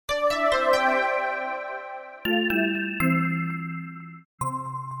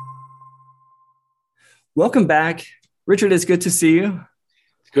Welcome back, Richard. It's good to see you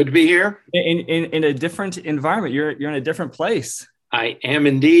It's good to be here. in a different environment. You're in a different place. I am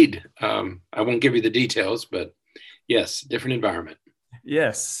indeed. I won't give you the details, but yes, different environment.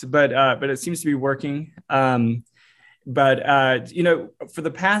 Yes, but it seems to be working. For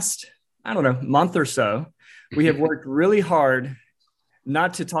the past I don't know month or so, we have worked really hard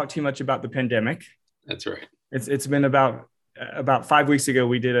not to talk too much about the pandemic. That's right. It's been about 5 weeks ago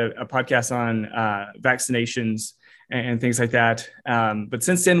we did a podcast on vaccinations and things like that. But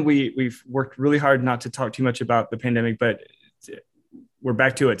since then we've worked really hard not to talk too much about the pandemic, but we're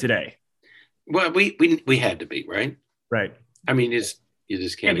back to it today. Well, we had to be, right. Right. I mean, you just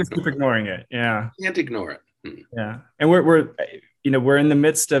Can't can't just keep ignore it. ignoring it. Yeah. Can't ignore it. Yeah. And we're in the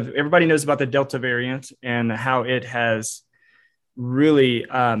midst of, everybody knows about the Delta variant and how it has really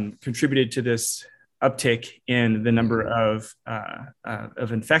contributed to this uptick in the number of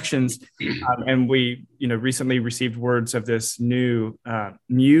infections. And we, recently received words of this new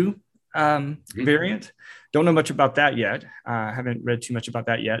mu variant. Don't know much about that yet. Haven't read too much about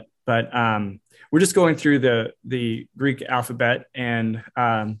that yet, but we're just going through the Greek alphabet, and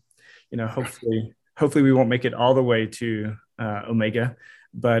hopefully we won't make it all the way to Omega,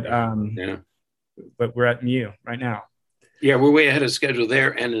 but we're at mu right now. Yeah, we're way ahead of schedule there,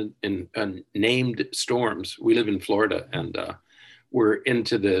 and in named storms. We live in Florida, and we're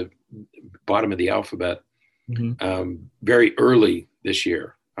into the bottom of the alphabet very early this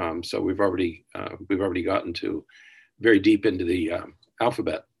year. So we've already gotten to very deep into the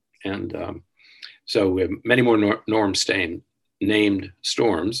alphabet, and so we have many more named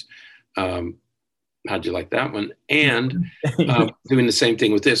storms. How'd you like that one? And doing the same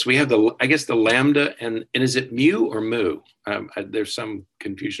thing with this. We have the lambda, and is it mu or mu? There's some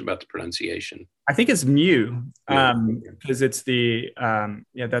confusion about the pronunciation. I think it's mu, because it's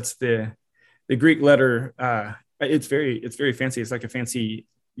that's the Greek letter. It's very fancy. It's like a fancy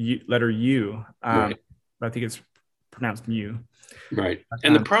letter U. Right. But I think it's pronounced mu. Right.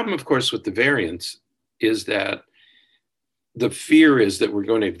 And the problem, of course, with the variants is that the fear is that we're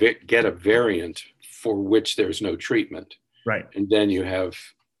going to get a variant for which there's no treatment. Right. And then you have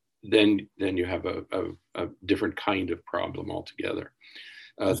a different kind of problem altogether.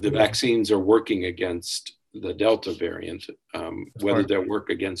 The vaccines are working against the Delta variant. Whether they'll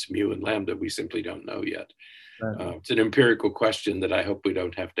work against mu and lambda, we simply don't know yet. Right. It's an empirical question that I hope we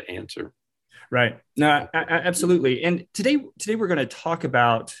don't have to answer. Right. No, absolutely. And today we're going to talk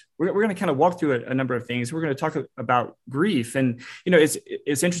about, we're going to kind of walk through a number of things. We're going to talk about grief. And,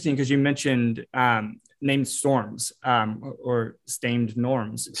 it's interesting because you mentioned named storms or stamed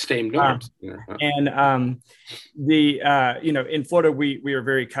norms. Stamed norms. And in Florida, we are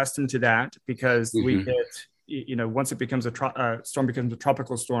very accustomed to that because we get, once it becomes a storm becomes a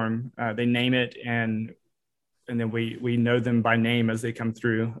tropical storm, they name it, and then we know them by name as they come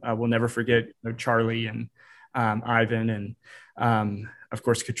through. We'll never forget Charlie and Ivan and of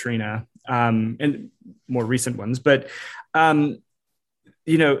course Katrina and more recent ones. But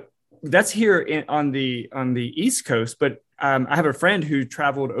that's here on the East Coast. But I have a friend who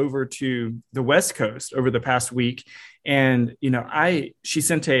traveled over to the West Coast over the past week, and she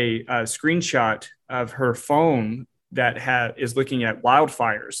sent a screenshot of her phone that is looking at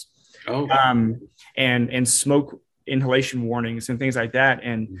wildfires. Oh. And smoke inhalation warnings and things like that.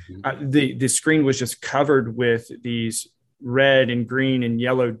 And the screen was just covered with these red and green and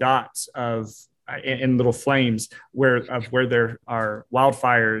yellow dots and little flames where there are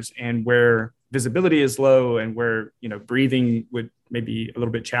wildfires and where visibility is low and where breathing would maybe a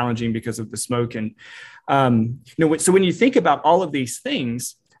little bit challenging because of the smoke. And so when you think about all of these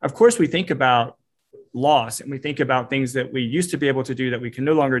things, of course we think about loss, and we think about things that we used to be able to do that we can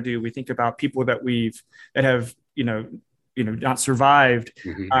no longer do. We think about people that have not survived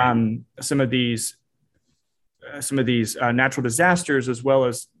some of these natural disasters, as well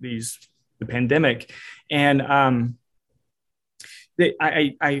as the pandemic. And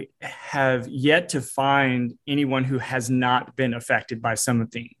I have yet to find anyone who has not been affected by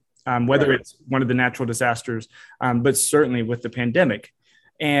something, whether it's one of the natural disasters, but certainly with the pandemic.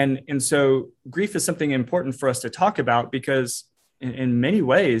 And so grief is something important for us to talk about because in many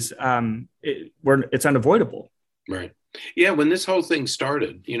ways, it's unavoidable. Right. Yeah. When this whole thing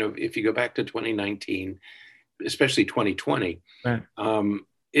started, if you go back to 2019, especially 2020, right.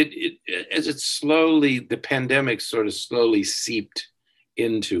 The pandemic sort of slowly seeped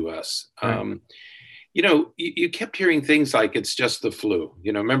into us. Right. You kept hearing things like it's just the flu.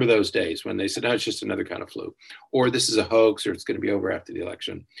 Remember those days when they said, no, it's just another kind of flu, or this is a hoax, or it's going to be over after the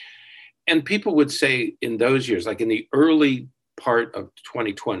election. And people would say in those years, like in the early part of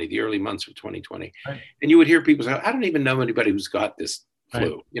 2020, the early months of 2020. Right. And you would hear people say, I don't even know anybody who's got this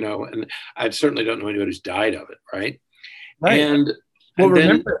flu, Right. you know, and I certainly don't know anybody who's died of it. Right. Right. And well,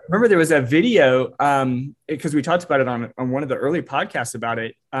 and remember there was that video, because we talked about it on one of the early podcasts about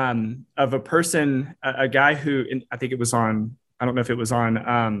it, of a person, a guy who, I think it was on, I don't know if it was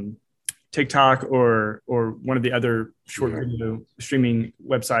on TikTok or one of the other short video streaming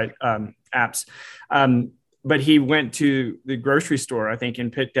website apps. But he went to the grocery store, I think,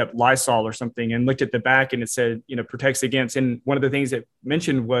 and picked up Lysol or something and looked at the back, and it said, protects against. And one of the things it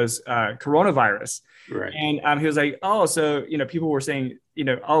mentioned was coronavirus. Right. And he was like, oh, so, people were saying,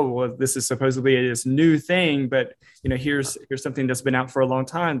 oh, well, this is supposedly this new thing, but, here's something that's been out for a long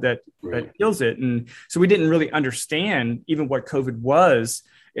time that kills it. And so we didn't really understand even what COVID was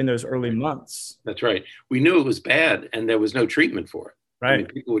in those early months. That's right. We knew it was bad and there was no treatment for it. Right. I mean,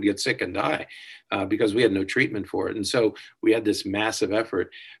 people would get sick and die because we had no treatment for it. And so we had this massive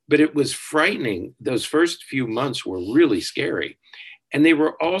effort, but it was frightening. Those first few months were really scary. And they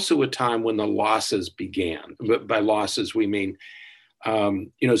were also a time when the losses began. But by losses, we mean,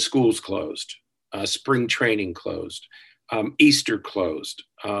 schools closed, spring training closed, Easter closed.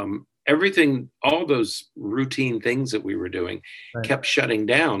 Everything, all those routine things that we were doing kept shutting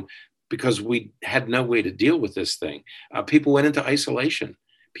down because we had no way to deal with this thing. People went into isolation.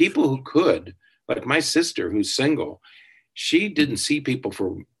 People who could, like my sister who's single, she didn't see people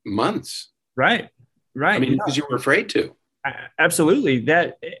for months. Right. I mean, because you were afraid to. Absolutely.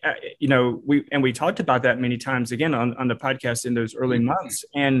 That, we talked about that many times again on the podcast in those early months.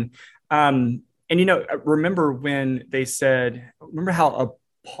 And remember when they said, remember how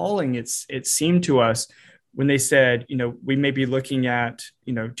appalling it seemed to us when they said, we may be looking at,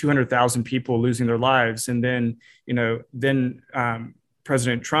 200,000 people losing their lives. And then,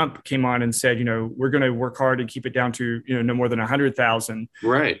 President Trump came on and said, we're going to work hard and keep it down to, no more than 100,000.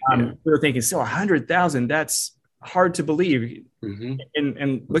 Right. We were thinking, still 100,000, that's hard to believe. Mm-hmm.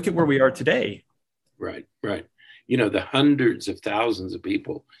 And look at where we are today. Right. The hundreds of thousands of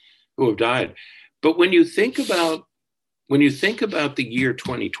people who have died. But when you think about the year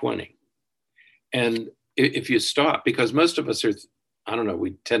 2020, and if you stop, because most of us are, I don't know,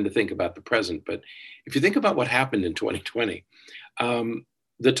 we tend to think about the present, but if you think about what happened in 2020,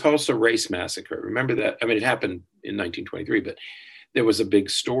 the Tulsa race massacre, remember that? I mean, it happened in 1923, but there was a big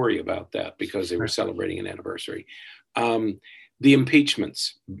story about that because they were celebrating an anniversary. The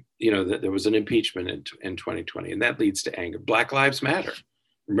impeachments, there was an impeachment in 2020, and that leads to anger. Black Lives Matter.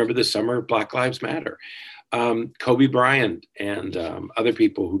 Remember the summer of Black Lives Matter. Kobe Bryant and other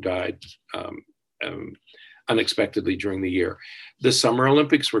people who died unexpectedly during the year. The Summer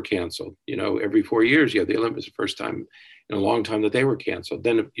Olympics were canceled. Every 4 years, you have the Olympics, the first time in a long time that they were canceled.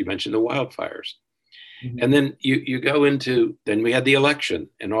 Then you mentioned the wildfires. Mm-hmm. And then you go into, then we had the election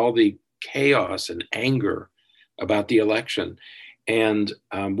and all the chaos and anger about the election. And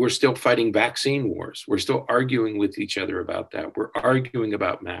we're still fighting vaccine wars. We're still arguing with each other about that. We're arguing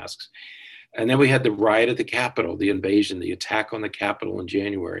about masks. And then we had the riot at the Capitol, the invasion, the attack on the Capitol in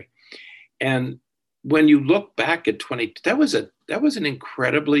January. And when you look back at that was an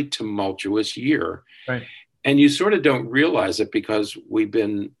incredibly tumultuous year. Right. And you sort of don't realize it because we've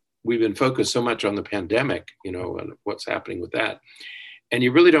been focused so much on the pandemic, and what's happening with that. And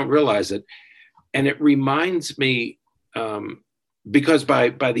you really don't realize it. And it reminds me, because by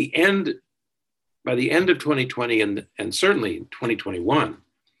the end of 2020 and certainly 2021,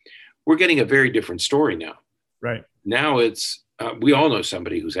 we're getting a very different story now. Right. Now it's, we all know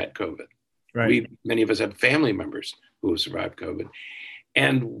somebody who's had COVID. Right. Many of us have family members who have survived COVID.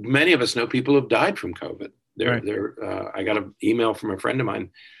 And many of us know people who have died from COVID. I got an email from a friend of mine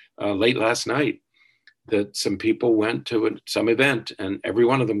late last night that some people went to some event and every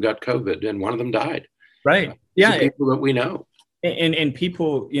one of them got COVID and one of them died. Right. Yeah. People that we know. And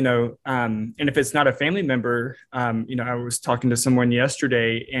people, and if it's not a family member, I was talking to someone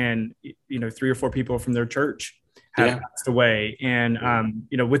yesterday and, 3 or 4 people from their church have passed away. And,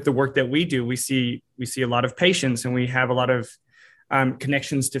 with the work that we do, we see a lot of patients and we have a lot of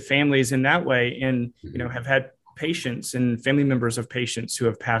connections to families in that way. And, have had patients and family members of patients who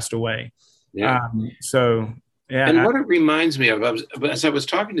have passed away. Yeah. And what it reminds me of, as I was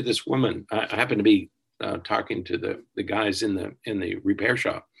talking to this woman, I happened to be talking to the guys in the repair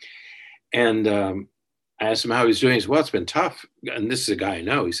shop, and I asked him how he was doing. He said, "Well, it's been tough." And this is a guy I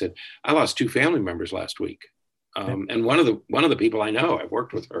know. He said, "I lost 2 family members last week," and one of the people I know, I've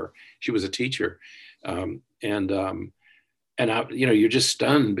worked with her. She was a teacher, and I, you're just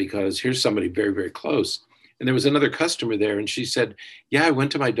stunned because here's somebody very, very close. And there was another customer there, and she said, "Yeah, I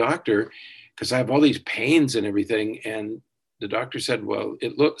went to my doctor because I have all these pains and everything, and the doctor said, well,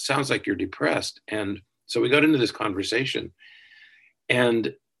 sounds like you're depressed. And so we got into this conversation,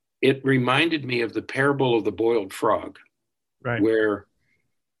 and it reminded me of the parable of the boiled frog, right. where,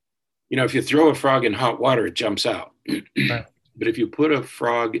 if you throw a frog in hot water, it jumps out. Right. But if you put a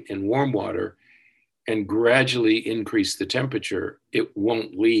frog in warm water and gradually increase the temperature, it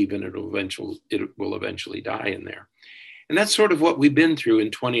won't leave, and it will eventually die in there. And that's sort of what we've been through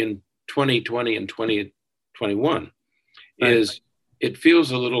in 2020 and 2021. Right. Is it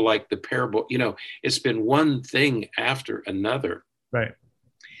feels a little like the parable, it's been one thing after another. Right.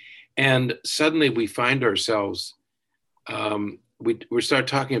 And suddenly we find ourselves, we start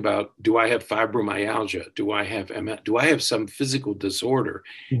talking about, do I have fibromyalgia? Do I have some physical disorder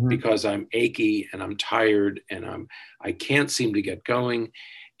because I'm achy and I'm tired and I can't seem to get going?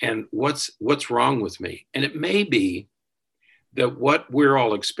 And what's wrong with me? And it may be that what we're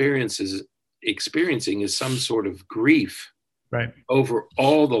all experiencing is some sort of grief, right, over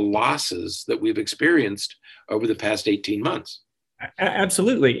all the losses that we've experienced over the past 18 months.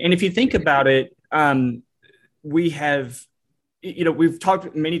 Absolutely. And if you think about it, we've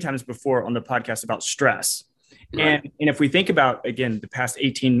talked many times before on the podcast about stress. Right. And if we think about, again, the past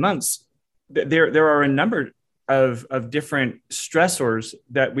 18 months, there are a number of different stressors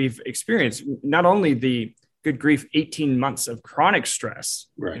that we've experienced. Not only the, good grief, 18 months of chronic stress.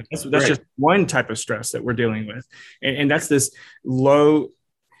 Right. That's just one type of stress that we're dealing with. And that's this low,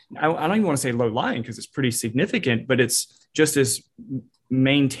 I don't even want to say low lying because it's pretty significant, but it's just this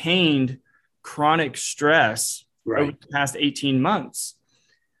maintained chronic stress over the past 18 months.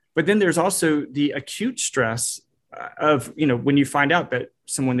 But then there's also the acute stress of, when you find out that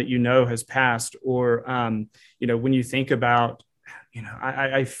someone that has passed, or, when you think about,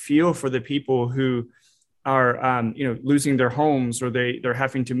 I feel for the people who are, losing their homes, or they're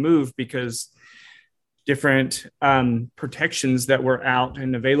having to move because different protections that were out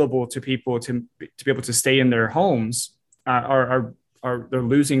and available to people to be able to stay in their homes they're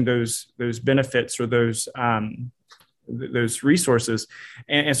losing those benefits or those resources.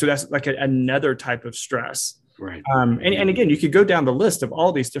 And so that's like another type of stress. Right. And again, you could go down the list of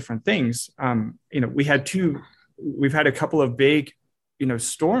all these different things. We've had a couple of big,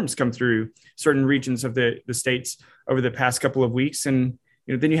 storms come through certain regions of the states over the past couple of weeks. And,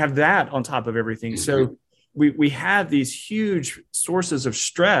 then you have that on top of everything. So we have these huge sources of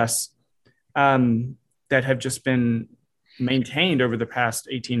stress that have just been maintained over the past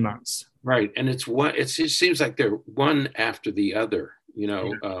 18 months. Right. And it just seems like they're one after the other,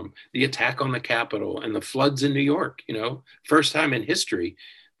 the attack on the Capitol and the floods in New York, first time in history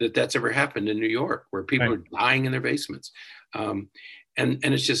that's ever happened in New York, where people are dying in their basements. And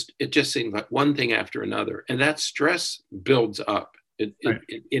it just seems like one thing after another. And that stress builds up. It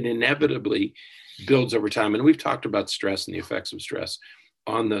inevitably builds over time. And we've talked about stress and the effects of stress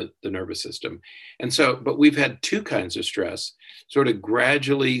on the nervous system. And so, but we've had two kinds of stress, sort of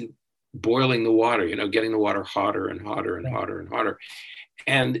gradually boiling the water, getting the water hotter and hotter and hotter and hotter.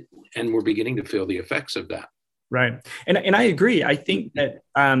 And we're beginning to feel the effects of that. Right. And I agree. I think that,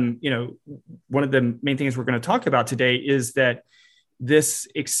 one of the main things we're going to talk about today is that this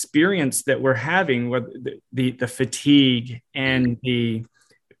experience that we're having, with the fatigue and the,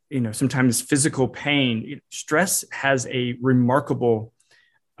 sometimes physical pain, stress has a remarkable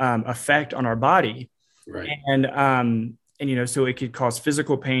effect on our body. Right. And so it could cause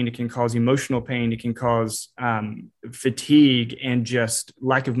physical pain, it can cause emotional pain, it can cause fatigue and just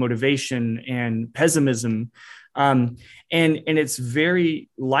lack of motivation and pessimism. And it's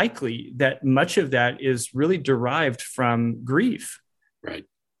very likely that much of that is really derived from grief. Right.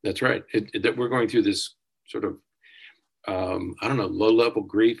 That's right. That we're going through this sort of, low-level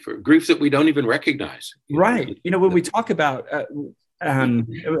grief, or grief that we don't even recognize. Right. When we talk about,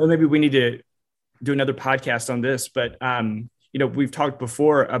 maybe we need to do another podcast on this, but, we've talked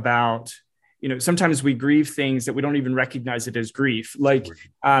before about, sometimes we grieve things that we don't even recognize it as grief. Like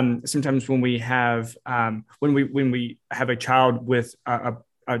sometimes when we have, when we have a child with a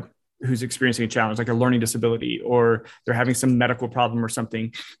who's experiencing a challenge, like a learning disability, or they're having some medical problem or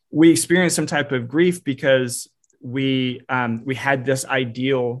something, we experience some type of grief because we had this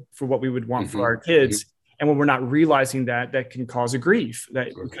ideal for what we would want for our kids. And when we're not realizing that can cause a grief,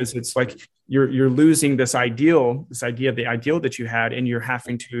 because it's like you're losing this idea of the ideal that you had, and you're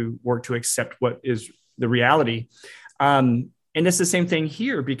having to work to accept what is the reality. And it's the same thing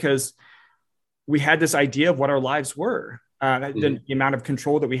here, because we had this idea of what our lives were. The amount of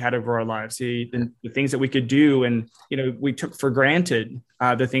control that we had over our lives, the things that we could do. And, we took for granted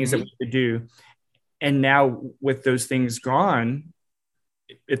the things that we could do. And now with those things gone,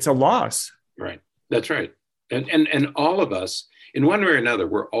 it's a loss. Right. That's right. And all of us, in one way or another,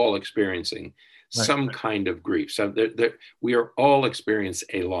 we're all experiencing Right. some kind of grief. So we are all experiencing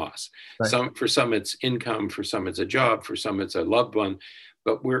a loss. Right. For some it's income, for some it's a job, for some it's a loved one,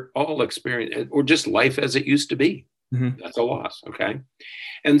 but we're all experiencing, or just life as it used to be. Mm-hmm. That's a loss. Okay.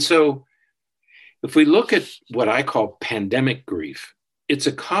 And so if we look at what I call pandemic grief, it's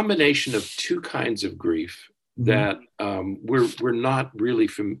a combination of two kinds of grief that we're not really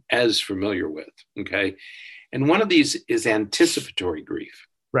as familiar with. Okay. And one of these is anticipatory grief.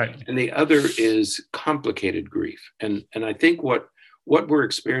 Right. And the other is complicated grief. And I think what we're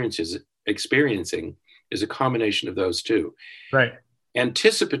experiencing is a combination of those two. Right.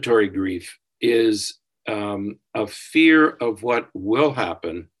 Anticipatory grief is a fear of what will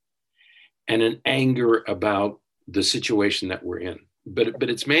happen and an anger about the situation that we're in. But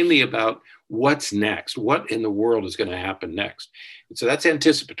it's mainly about what's next, what in the world is going to happen next. And so that's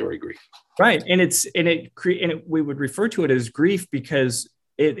anticipatory grief. Right. And we would refer to it as grief because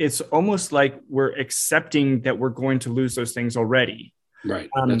it's almost like we're accepting that we're going to lose those things already. Right.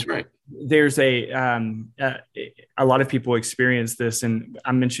 That's right. There's a lot of people experience this, and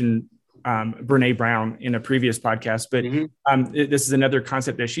I mentioned Brene Brown in a previous podcast, but this is another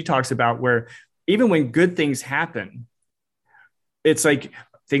concept that she talks about where even when good things happen, it's like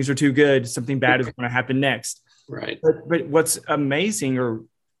things are too good, something bad is going to happen next. Right. But what's amazing, or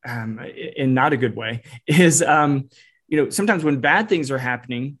in not a good way, is sometimes when bad things are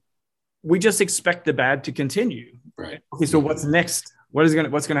happening, we just expect the bad to continue. Right. Okay, so what's next? What's going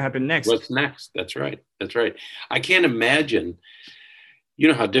to happen next? What's next? That's right. That's right. I can't imagine. You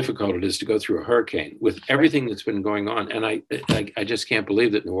know how difficult it is to go through a hurricane with everything that's been going on, and I just can't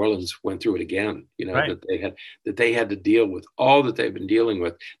believe that New Orleans went through it again. Right. that they had to deal with all that they've been dealing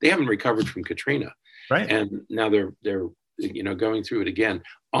with. They haven't recovered from Katrina, right? And now they're going through it again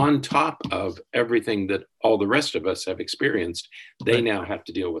on top of everything that all the rest of us have experienced. They now have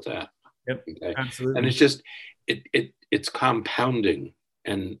to deal with that. Yep, okay? Absolutely. And it's just it's compounding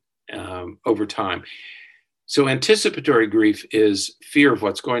and over time. So anticipatory grief is fear of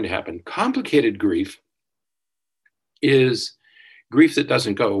what's going to happen. Complicated grief is grief that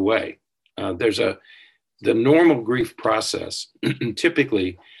doesn't go away. The normal grief process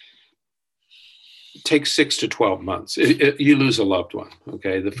typically takes 6 to 12 months. You lose a loved one.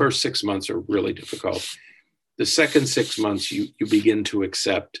 Okay, the first 6 months are really difficult. The second 6 months, you begin to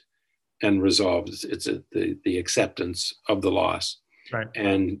accept and resolve. It's the acceptance of the loss, right?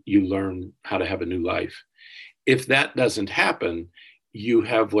 And you learn how to have a new life. If that doesn't happen, you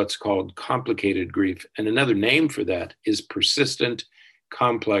have what's called complicated grief. And another name for that is persistent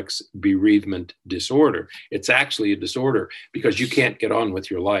complex bereavement disorder. It's actually a disorder because you can't get on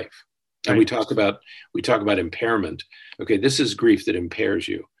with your life. And we talk about impairment. Okay, this is grief that impairs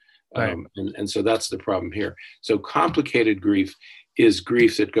you. Right. And so that's the problem here. So complicated grief is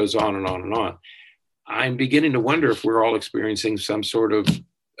grief that goes on and on and on. I'm beginning to wonder if we're all experiencing some sort of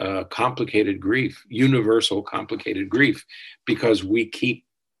complicated grief, universal complicated grief, because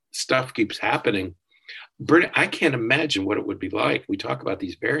stuff keeps happening. Brittany, I can't imagine what it would be like. We talk about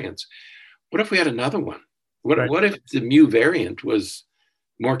these variants. What if we had another one? What if the mu variant was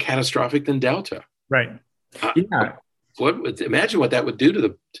more catastrophic than Delta? Right. Yeah. Imagine what that would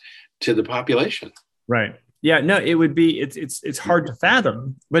do to the population. Right. Yeah, no, it would be, it's hard to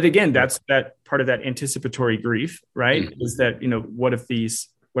fathom. But again, that's that part of that anticipatory grief, right? Mm-hmm. Is that,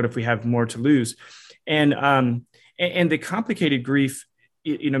 what if we have more to lose? And the complicated grief,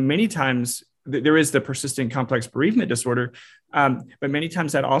 many times there is the persistent complex bereavement disorder, but many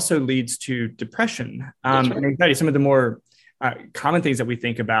times that also leads to depression and anxiety, some of the more common things that we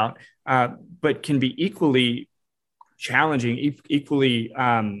think about, but can be equally challenging, equally,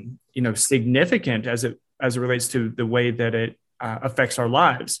 significant as it relates to the way that it affects our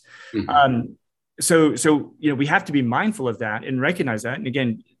lives. Mm-hmm. So we have to be mindful of that and recognize that. And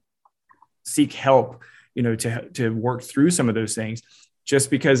again, seek help, to work through some of those things.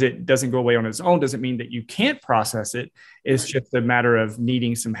 Just because it doesn't go away on its own doesn't mean that you can't process it. It's just a matter of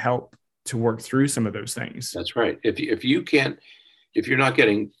needing some help to work through some of those things. That's right. If you're not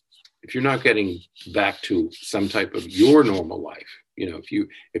getting back to some type of your normal life,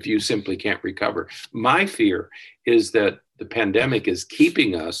 if you simply can't recover, my fear is that the pandemic is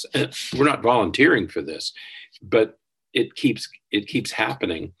keeping us. We're not volunteering for this, but it keeps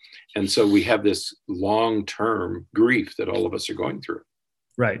happening, and so we have this long-term grief that all of us are going through.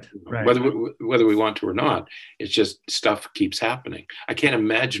 Right. Right. Whether we want to or not, it's just stuff keeps happening. I can't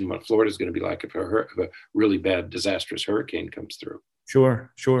imagine what Florida is going to be like if a really bad, disastrous hurricane comes through.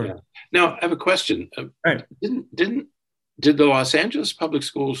 Sure. Yeah. Now, I have a question. Right. Did the Los Angeles public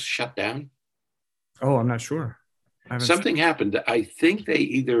schools shut down? Oh, I'm not sure. Something happened. I think they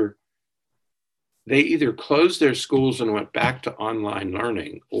either closed their schools and went back to online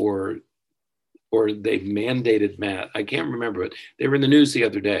learning, or they mandated math. I can't remember it. They were in the news the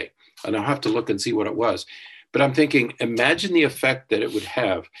other day, and I'll have to look and see what it was. But I'm thinking, imagine the effect that it would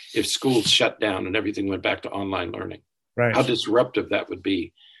have if schools shut down and everything went back to online learning. Right. How disruptive that would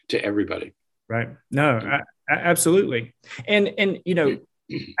be to everybody. Right. No, absolutely. And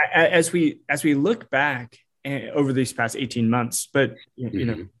as we look back over these past 18 months, but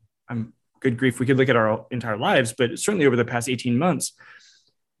I'm good grief, we could look at our entire lives, but certainly over the past 18 months,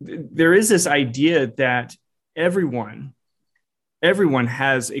 there is this idea that everyone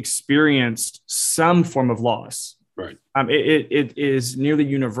has experienced some form of loss. Right. It is nearly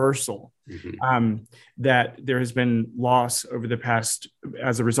universal that there has been loss over the past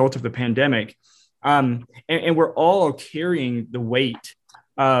as a result of the pandemic. And we're all carrying the weight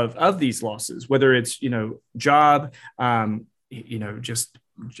of these losses, whether it's, job, just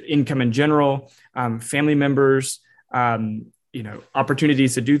income in general, family members,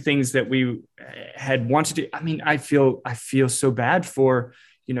 opportunities to do things that we had wanted to do. I mean, I feel so bad for,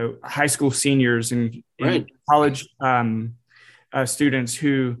 high school seniors and college students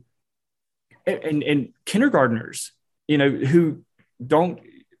who, and kindergartners, who don't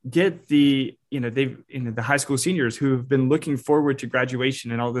get the, the high school seniors who have been looking forward to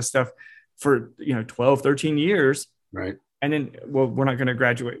graduation and all this stuff for, 12, 13 years. Right. And then, well, we're not going to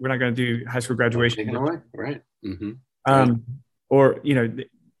graduate. We're not going to do high school graduation. Taken away. Right. Mm-hmm. Or,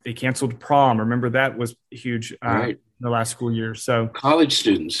 they canceled prom. Remember that was huge in the last school year. So college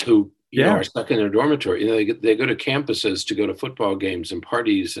students who, are stuck in their dormitory, they go to campuses to go to football games and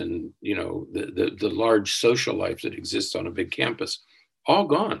parties and, the large social life that exists on a big campus, all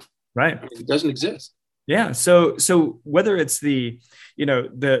gone. Right. I mean, it doesn't exist. Yeah. So whether it's the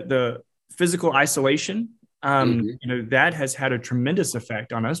physical isolation, that has had a tremendous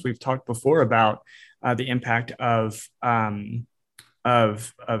effect on us. We've talked before about the impact of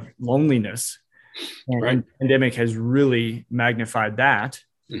loneliness, and the pandemic has really magnified that.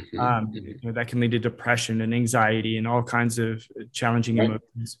 That can lead to depression and anxiety and all kinds of challenging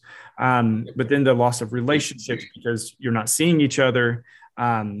emotions. But then the loss of relationships because you're not seeing each other,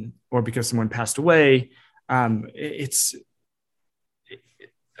 or because someone passed away. It's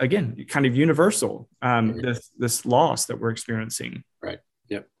again kind of universal. This loss that we're experiencing. Right.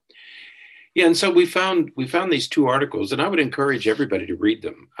 Yep. Yeah, and so we found these two articles, and I would encourage everybody to read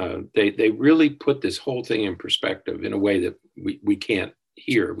them. They really put this whole thing in perspective in a way that we can't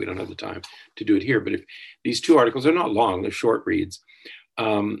here. We don't have the time to do it here. But if these two articles are not long, they're short reads.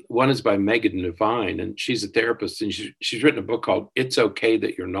 One is by Megan Devine, and she's a therapist, and she's written a book called "It's Okay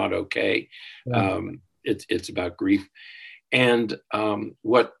That You're Not Okay." It's about grief, and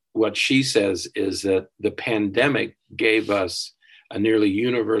what she says is that the pandemic gave us a nearly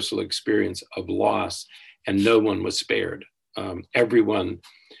universal experience of loss, and no one was spared. Everyone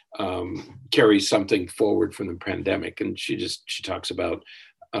carries something forward from the pandemic, and she talks about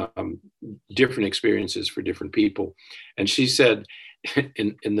different experiences for different people. And she said,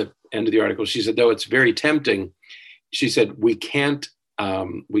 in the end of the article, she said, though it's very tempting, she said, we can't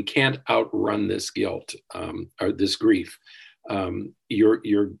outrun this guilt or this grief.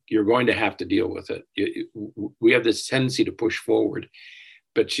 You're going to have to deal with it. We have this tendency to push forward,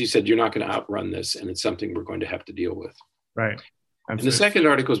 but she said, you're not going to outrun this, and it's something we're going to have to deal with. Right. Absolutely. And the second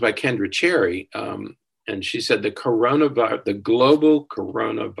article is by Kendra Cherry, and she said the global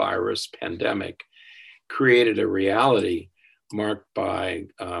coronavirus pandemic created a reality marked by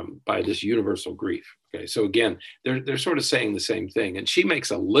this universal grief. Okay, so again, they're sort of saying the same thing, and she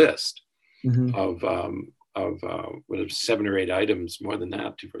makes a list of 7 or 8 items, more than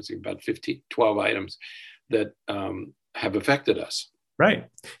that, about 12 items that have affected us. Right.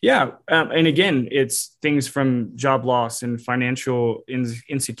 Yeah. And again, it's things from job loss and financial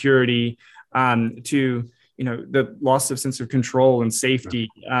insecurity to, the loss of sense of control and safety,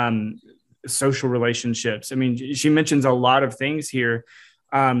 social relationships. I mean, she mentions a lot of things here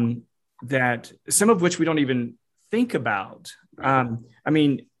that some of which we don't even think about. I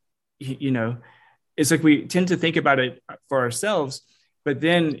mean, it's like we tend to think about it for ourselves, but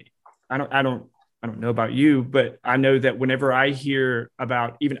then I don't know about you, but I know that whenever I hear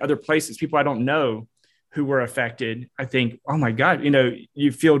about even other places, people I don't know who were affected, I think, oh my God,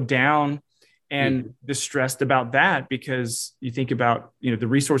 you feel down and distressed about that because you think about, the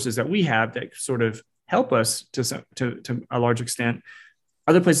resources that we have that sort of help us to a large extent.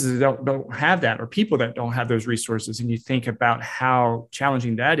 Other places that don't have that, or people that don't have those resources. And you think about how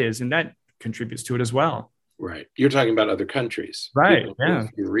challenging that is, and that contributes to it as well. Right. You're talking about other countries, Right. people Yeah.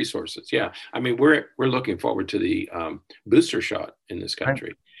 with fewer resources. Yeah. I mean, we're looking forward to the booster shot in this country,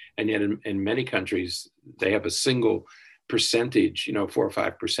 Right. and yet in many countries they have a single percentage. 4 or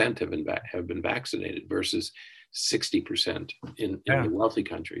 5% have been vaccinated versus 60% in Yeah. the wealthy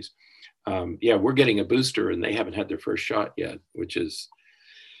countries. Yeah, we're getting a booster, and they haven't had their first shot yet, which is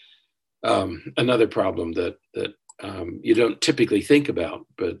another problem that you don't typically think about,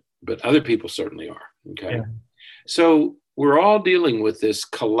 but other people certainly are. Okay. Yeah. So we're all dealing with this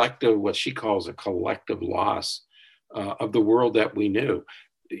collective, what she calls a collective loss of the world that we knew.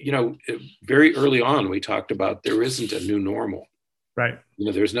 Very early on, we talked about there isn't a new normal. Right.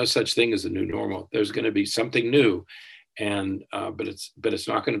 There's no such thing as a new normal. There's going to be something new, and but it's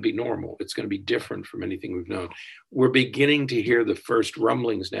not going to be normal. It's going to be different from anything we've known. We're beginning to hear the first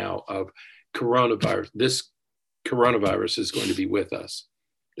rumblings now of coronavirus. This coronavirus is going to be with us.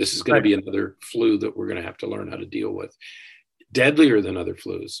 This is going to be another flu that we're going to have to learn how to deal with. Deadlier than other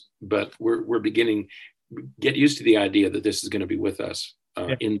flus, but we're beginning get used to the idea that this is going to be with us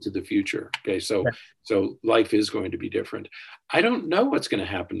into the future. Okay, so life is going to be different. I don't know what's going to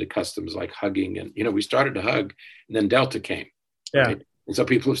happen to customs like hugging, and we started to hug, and then Delta came. Yeah, right? And so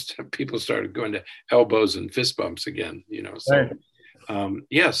people started going to elbows and fist bumps again. So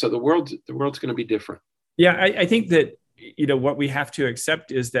so the world's going to be different. Yeah, I think that what we have to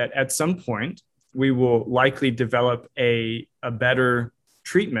accept is that at some point we will likely develop a better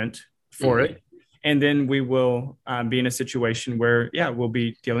treatment for it. And then we will be in a situation where, we'll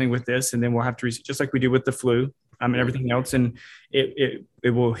be dealing with this, and then we'll have to just like we do with the flu and everything else. And it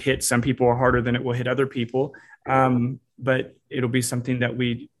will hit some people harder than it will hit other people. But it'll be something that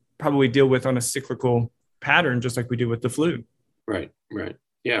we probably deal with on a cyclical pattern, just like we do with the flu. Right.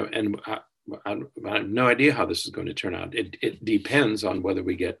 Yeah. And I have no idea how this is going to turn out. It depends on whether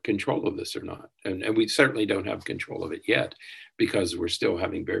we get control of this or not. And we certainly don't have control of it yet, because we're still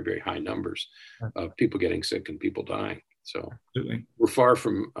having very, very high numbers of people getting sick and people dying. So absolutely, we're far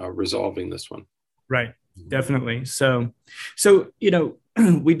from resolving this one. Right. Definitely. So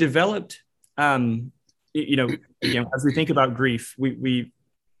we developed, as we think about grief, we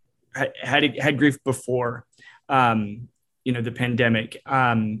had grief before, the pandemic.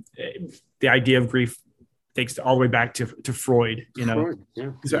 The idea of grief takes all the way back to Freud, Freud,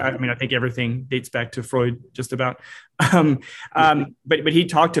 yeah. So, I think everything dates back to Freud just about. But he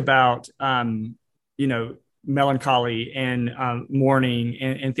talked about, melancholy and mourning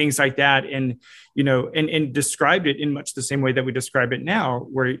and things like that. And, and described it in much the same way that we describe it now,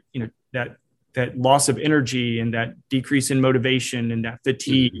 where, that loss of energy and that decrease in motivation and that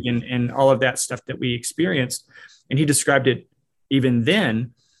fatigue and all of that stuff that we experienced. And he described it even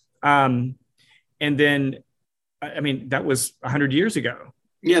then. And then, that was 100 years ago.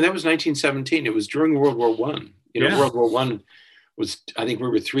 Yeah, that was 1917. It was during World War I. World War I was, I think we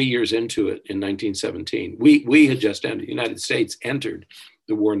were 3 years into it in 1917. We had just entered, the United States entered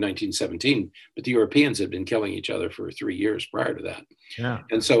the war in 1917, but the Europeans had been killing each other for 3 years prior to that. Yeah.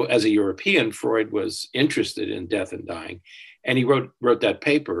 And so as a European, Freud was interested in death and dying. And he wrote that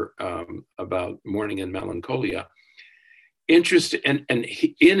paper about mourning and melancholia. Interested, and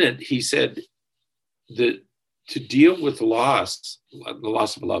in it, he said that to deal with the loss of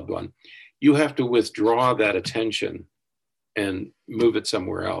a loved one, you have to withdraw that attention and move it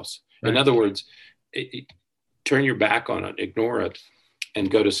somewhere else. Right. In other words, turn your back on it, ignore it, and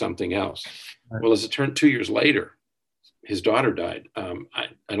go to something else. Right. Well, as it turned 2 years later, his daughter died. I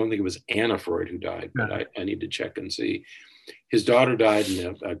don't think it was Anna Freud who died, but I need to check and see. His daughter died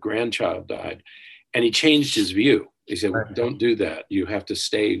and a grandchild died, and he changed his view. He said, well, don't do that. You have to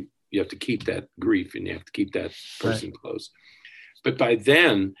stay, you have to keep that grief, and you have to keep that person close. But by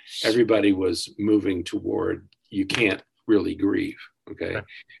then, everybody was moving toward, you can't really grieve, okay? Right.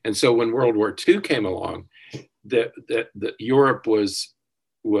 And so when World War II came along, the Europe was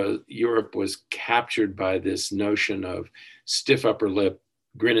captured by this notion of stiff upper lip,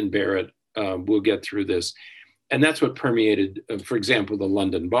 grin and bear it, we'll get through this. And that's what permeated, for example, the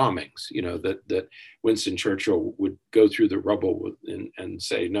London bombings, that Winston Churchill would go through the rubble and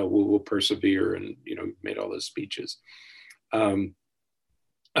say, no, we'll persevere, and, made all those speeches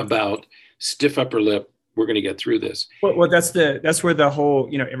about stiff upper lip, we're going to get through this. Well, that's where the whole,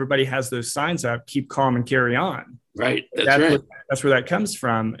 everybody has those signs up, keep calm and carry on. Right. That's right. That's where that comes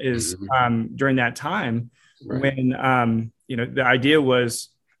from, is during that time when, the idea was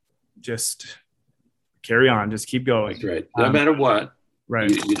just carry on, just keep going. That's right. No matter what, right.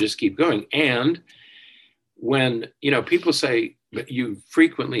 You just keep going. And when, people say, you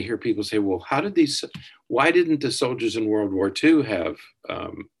frequently hear people say, well, why didn't the soldiers in World War II have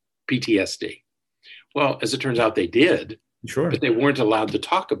PTSD? Well, as it turns out, they did, Sure. but they weren't allowed to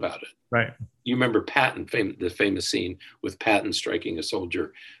talk about it. Right. You remember Patton, the famous scene with Patton striking a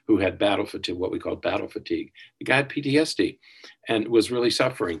soldier who had battle fatigue, what we call battle fatigue. The guy had PTSD and was really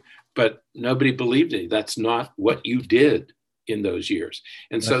suffering, but nobody believed it. That's not what you did in those years.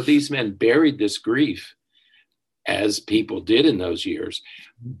 And so these men buried this grief, as people did in those years,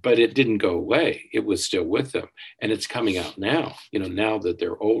 but it didn't go away. It was still with them, and it's coming out now. Now that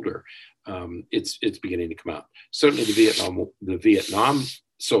they're older, it's beginning to come out. Certainly, the Vietnam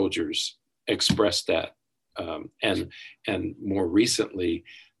soldiers expressed that, and more recently,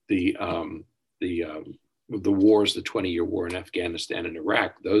 the wars, the 20-year war in Afghanistan and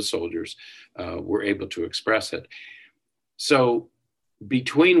Iraq, those soldiers were able to express it. So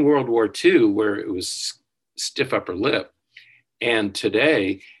between World War II, where it was stiff upper lip, and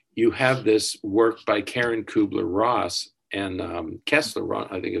today, you have this work by Karen Kubler-Ross and Kessler,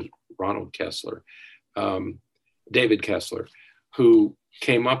 I think it's Ronald Kessler, David Kessler, who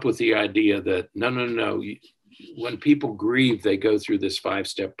came up with the idea that no. When people grieve, they go through this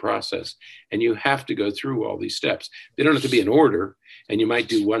 5-step process, and you have to go through all these steps. They don't have to be in order, and you might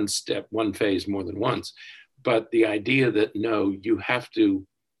do one phase more than once. But the idea that no, you have to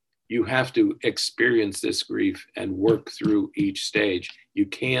experience this grief and work through each stage. You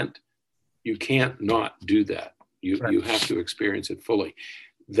can't not do that. You have to experience it fully.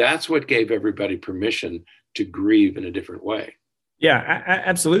 That's what gave everybody permission to grieve in a different way. Yeah,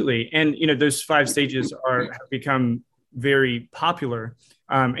 absolutely. And, those 5 stages have become very popular.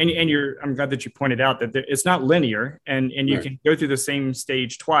 I'm glad that you pointed out that it's not linear, and you can go through the same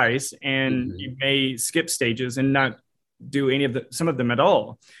stage twice, and you may skip stages and not do some of them at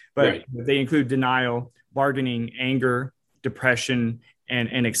all, but they include denial, bargaining, anger, depression,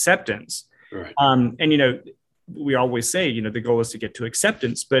 and acceptance. Right. We always say, the goal is to get to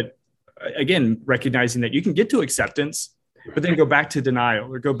acceptance, but again, recognizing that you can get to acceptance, but then go back to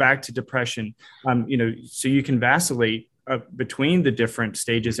denial or go back to depression, so you can vacillate between the different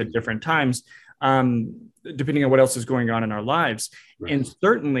stages at different times, depending on what else is going on in our lives. Right. And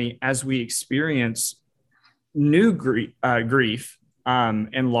certainly as we experience new grief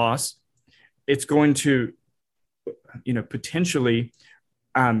and loss, it's going to, potentially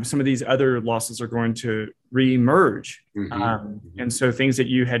some of these other losses are going to reemerge. And so things that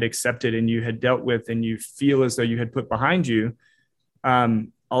you had accepted and you had dealt with and you feel as though you had put behind you,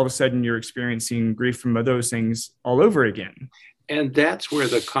 all of a sudden you're experiencing grief from those things all over again. And that's where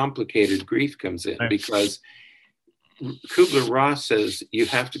the complicated grief comes in, because Kubler-Ross says you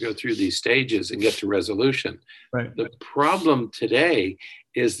have to go through these stages and get to resolution. Right. The problem today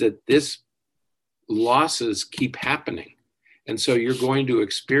is that this losses keep happening. And so you're going to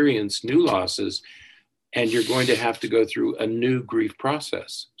experience new losses, and you're going to have to go through a new grief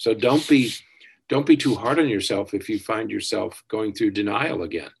process. So don't be too hard on yourself if you find yourself going through denial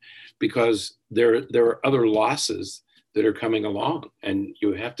again, because there are other losses that are coming along, and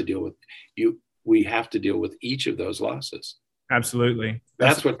we have to deal with each of those losses. Absolutely.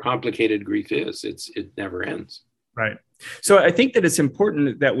 That's what complicated grief is. It never ends. Right. So I think that it's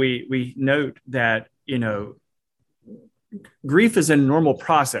important that we note that, grief is a normal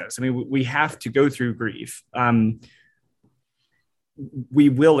process. I mean, we have to go through grief. We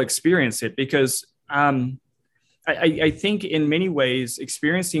will experience it because I think in many ways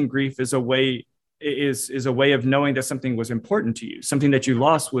experiencing grief is a way of knowing that something was important to you, something that you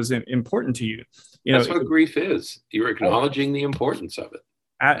lost was important to you. That's what grief is. You're acknowledging the importance of it.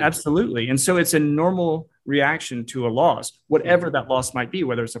 Absolutely. And so it's a normal reaction to a loss, whatever that loss might be,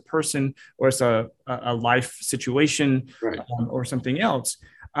 whether it's a person or it's a life situation, or something else.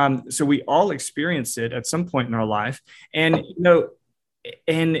 So we all experience it at some point in our life. And,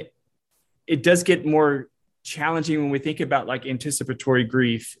 and it does get more challenging when we think about like anticipatory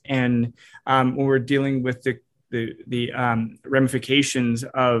grief, and when we're dealing with the ramifications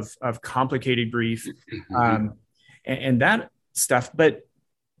of complicated grief, and that stuff. But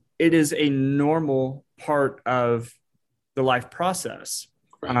it is a normal part of the life process,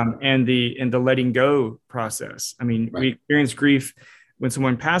 and the letting go process. I mean, we experience grief when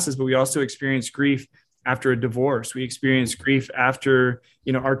someone passes, but we also experience grief after a divorce. We experience grief after,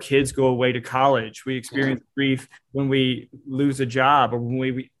 our kids go away to college. We experience grief when we lose a job, or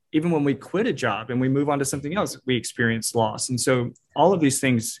even when we quit a job and we move on to something else, we experience loss. And so all of these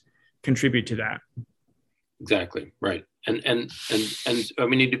things contribute to that. Exactly. Right. And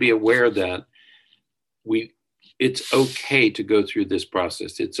we need to be aware that it's okay to go through this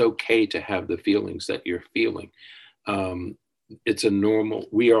process. It's okay to have the feelings that you're feeling. It's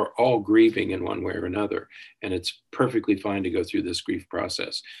we are all grieving in one way or another, and it's perfectly fine to go through this grief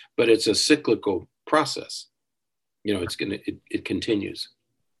process, but it's a cyclical process. It continues.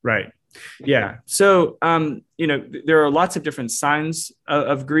 Right. Yeah. So, there are lots of different signs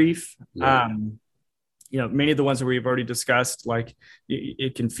of grief. Right. Many of the ones that we've already discussed, like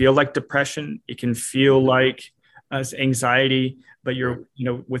it can feel like depression. It can feel like anxiety, but you're,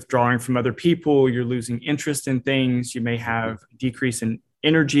 withdrawing from other people. You're losing interest in things. You may have decrease in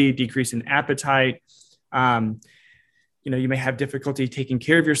energy, decrease in appetite. You may have difficulty taking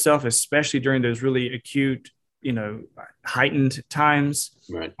care of yourself, especially during those really acute, heightened times.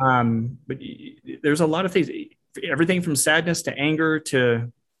 Right. But there's a lot of things, everything from sadness to anger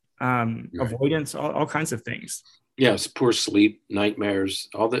to Right. avoidance, all kinds of things. Yes, poor sleep, nightmares,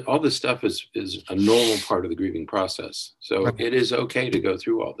 all this stuff is a normal part of the grieving process. So it is okay to go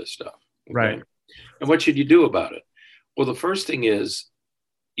through all this stuff. Okay? Right. And what should you do about it? Well, the first thing is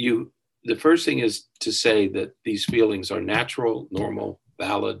to say that these feelings are natural, normal,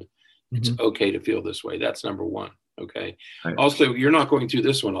 valid. It's okay to feel this way. That's number one. Okay. Right. Also, you're not going through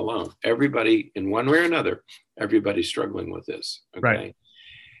this one alone. Everybody, in one way or another, everybody's struggling with this. Okay. Right.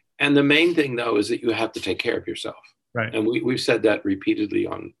 And the main thing, though, is that you have to take care of yourself. Right. And we've said that repeatedly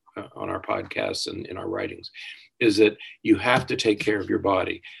on our podcasts and in our writings, is that you have to take care of your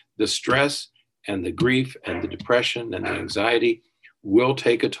body. The stress and the grief and the depression and the anxiety will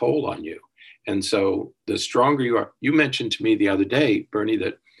take a toll on you. And so the stronger you are, you mentioned to me the other day, Bernie,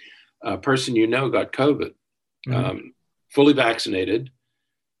 that a person got COVID, fully vaccinated,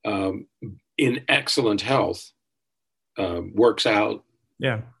 in excellent health, works out,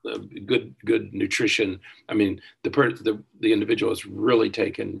 good nutrition. I mean, the individual has really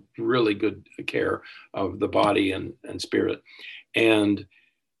taken really good care of the body and spirit, and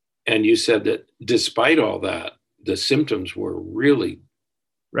you said that despite all that, the symptoms were really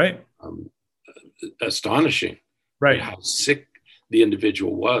astonishing. Right, how sick the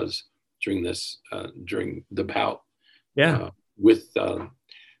individual was during during the bout with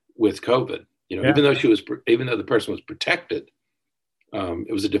COVID. Even though the person was protected,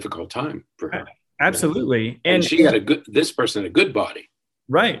 it was a difficult time for her. Absolutely. And she had this person had a good body.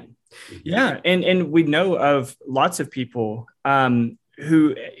 Right. Yeah. And we know of lots of people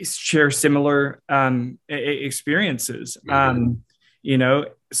who share similar experiences.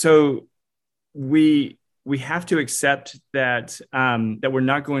 So we have to accept that that we're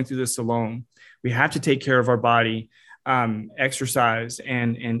not going through this alone. We have to take care of our body, exercise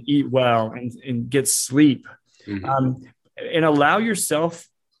and eat well and get sleep, and allow yourself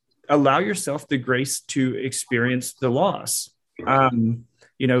the grace to experience the loss.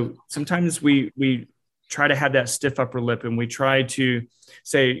 Sometimes we try to have that stiff upper lip and we try to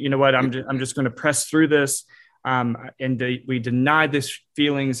say, you know what, I'm just going to press through this. We deny this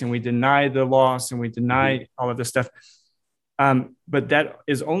feelings and we deny the loss and we deny all of this stuff. But that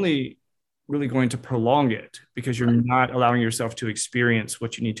is only really going to prolong it because you're not allowing yourself to experience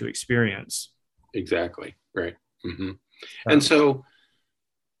what you need to experience. Exactly. Right. And so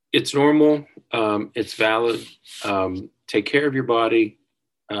it's normal. It's valid. Take care of your body,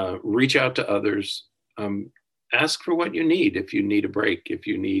 reach out to others, ask for what you need. If you need a break, if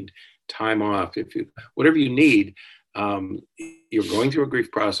you need time off, whatever you need, you're going through a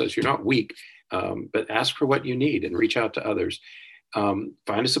grief process. You're not weak, but ask for what you need and reach out to others. Find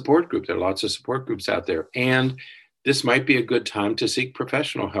a support group. There are lots of support groups out there. And this might be a good time to seek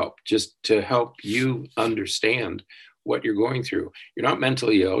professional help, just to help you understand what you're going through. You're not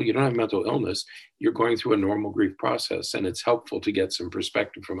mentally ill. You don't have mental illness. You're going through a normal grief process, and it's helpful to get some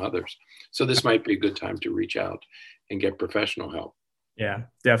perspective from others. So this might be a good time to reach out and get professional help. Yeah,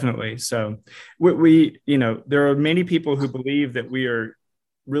 definitely. So we there are many people who believe that we are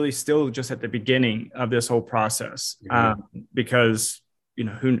really still just at the beginning of this whole process, because,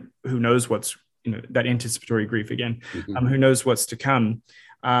 who knows what's, that anticipatory grief again, who knows what's to come,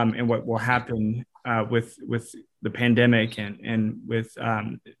 and what will happen with the pandemic and with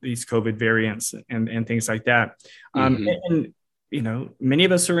these COVID variants and things like that. And many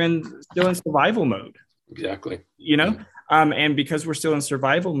of us are still in survival mode. Exactly. And because we're still in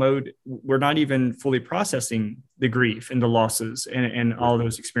survival mode, we're not even fully processing the grief and the losses and all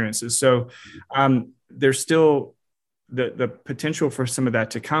those experiences. So there's still the potential for some of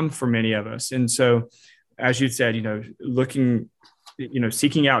that to come for many of us. And so, as you said,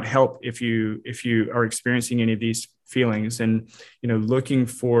 seeking out help if you are experiencing any of these feelings, and looking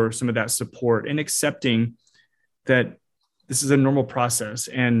for some of that support and accepting that this is a normal process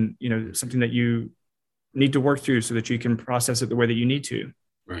and something that you need to work through so that you can process it the way that you need to.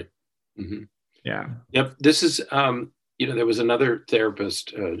 Right. Yeah. Yep. This is there was another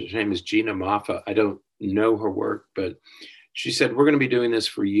therapist. Her name is Gina Moffa. I don't know her work, but She said, we're going to be doing this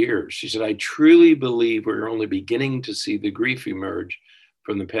for years. She said, I truly believe we're only beginning to see the grief emerge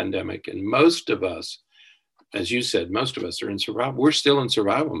from the pandemic. And most of us, as you said, most of us are in survival. We're still in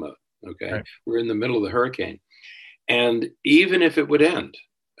survival mode. Okay. Right. We're in the middle of the hurricane. And even if it would end,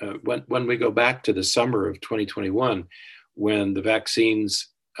 when we go back to the summer of 2021, when the vaccines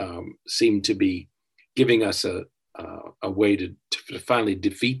seem to be giving us a way to finally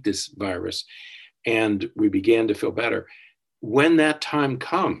defeat this virus, and we began to feel better. When that time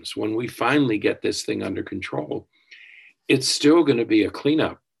comes, when we finally get this thing under control, it's still going to be a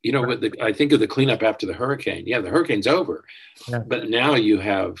cleanup. You know, right. I think of the cleanup after the hurricane. Yeah, the hurricane's over, but now you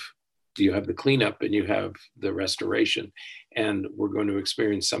have the cleanup and you have the restoration, and we're going to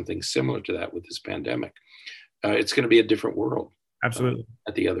experience something similar to that with this pandemic. It's going to be a different world. Absolutely.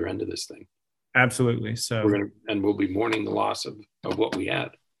 At the other end of this thing. Absolutely. So we'll be mourning the loss of what we had.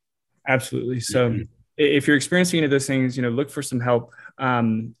 Absolutely. So if you're experiencing any of those things, look for some help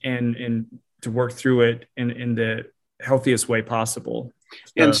and to work through it in the healthiest way possible.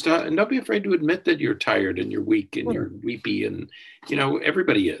 So, and don't be afraid to admit that you're tired and you're weak and you're weepy, and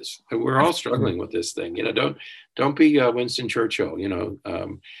everybody is. We're all struggling with this thing. Don't be Winston Churchill.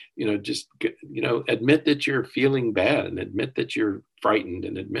 Just admit that you're feeling bad, and admit that you're frightened,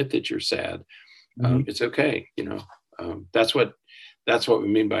 and admit that you're sad. It's okay. That's what we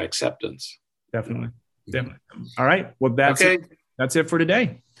mean by acceptance. Definitely. All right. Well, that's it for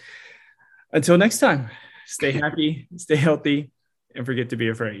today. Until next time, stay happy, stay healthy, and forget to be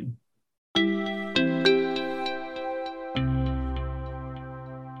afraid.